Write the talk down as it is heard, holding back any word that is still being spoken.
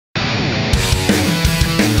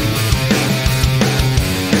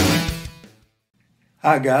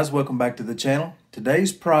Hi guys, welcome back to the channel.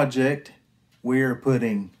 Today's project, we're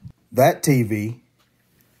putting that TV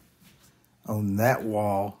on that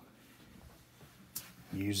wall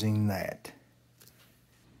using that.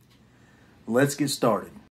 Let's get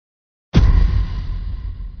started.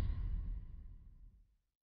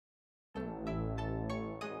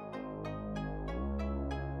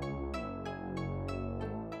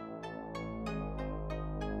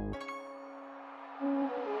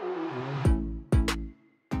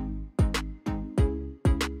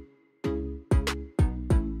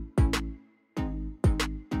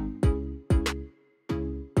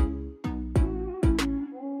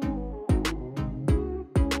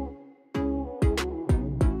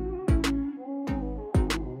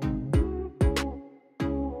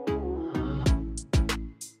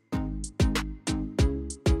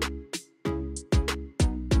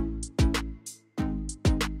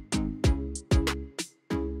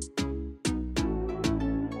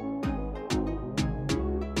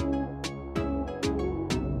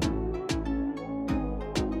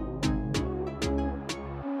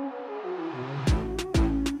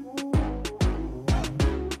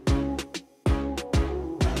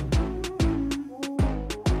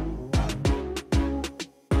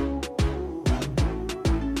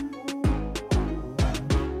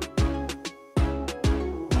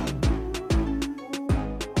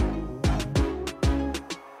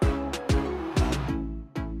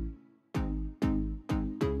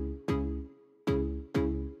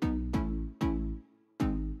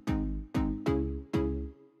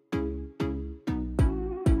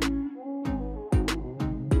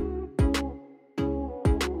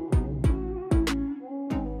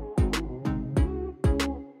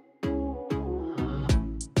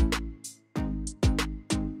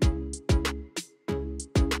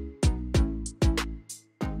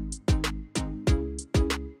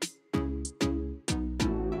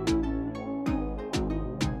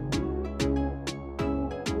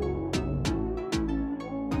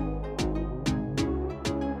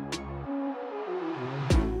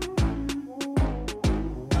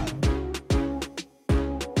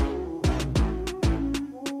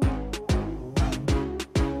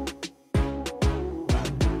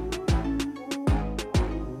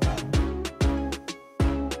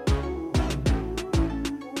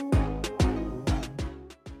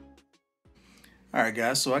 Alright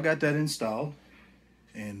guys, so I got that installed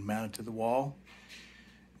and mounted to the wall.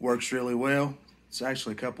 Works really well. It's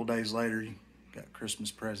actually a couple days later. Got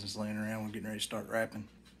Christmas presents laying around. We're getting ready to start wrapping.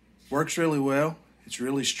 Works really well. It's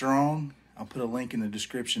really strong. I'll put a link in the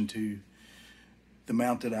description to the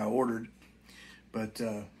mount that I ordered. But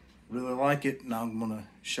really like it, and I'm going to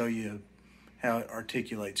show you how it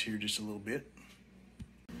articulates here just a little bit.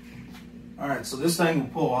 Alright, so this thing will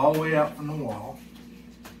pull all the way out from the wall.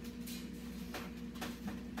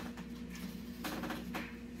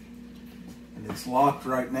 It's locked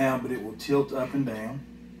right now, but it will tilt up and down.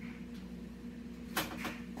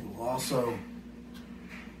 It will also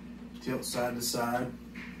tilt side to side.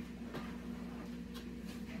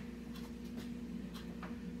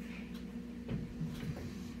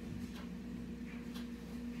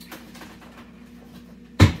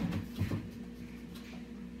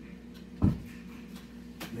 And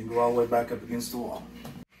then go all the way back up against the wall.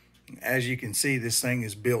 As you can see, this thing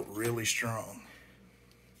is built really strong.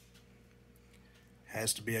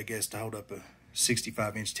 Has to be, I guess, to hold up a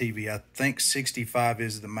 65-inch TV. I think 65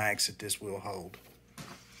 is the max that this will hold.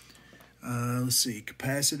 Let's see,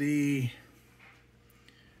 capacity.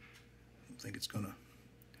 I don't think it's going to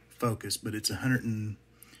focus, but it's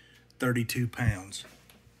 132 pounds.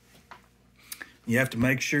 You have to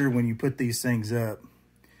make sure when you put these things up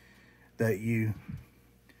that you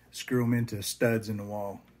screw them into studs in the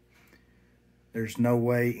wall. There's no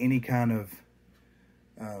way any kind of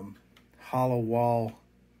hollow wall,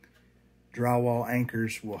 drywall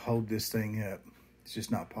anchors will hold this thing up. It's just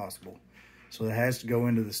not possible. So it has to go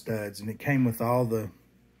into the studs, and it came with all the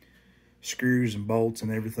screws and bolts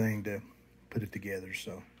and everything to put it together.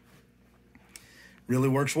 So really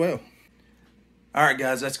works well. All right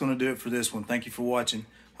guys, that's going to do it for this one. Thank you for watching.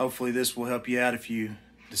 Hopefully this will help you out if you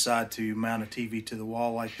decide to mount a TV to the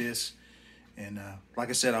wall like this. And like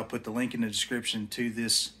I said, I'll put the link in the description to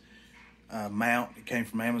this mount. It came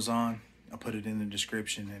from Amazon. I'll put it in the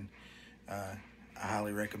description, and I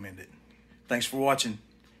highly recommend it. Thanks for watching.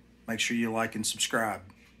 Make sure you like and subscribe.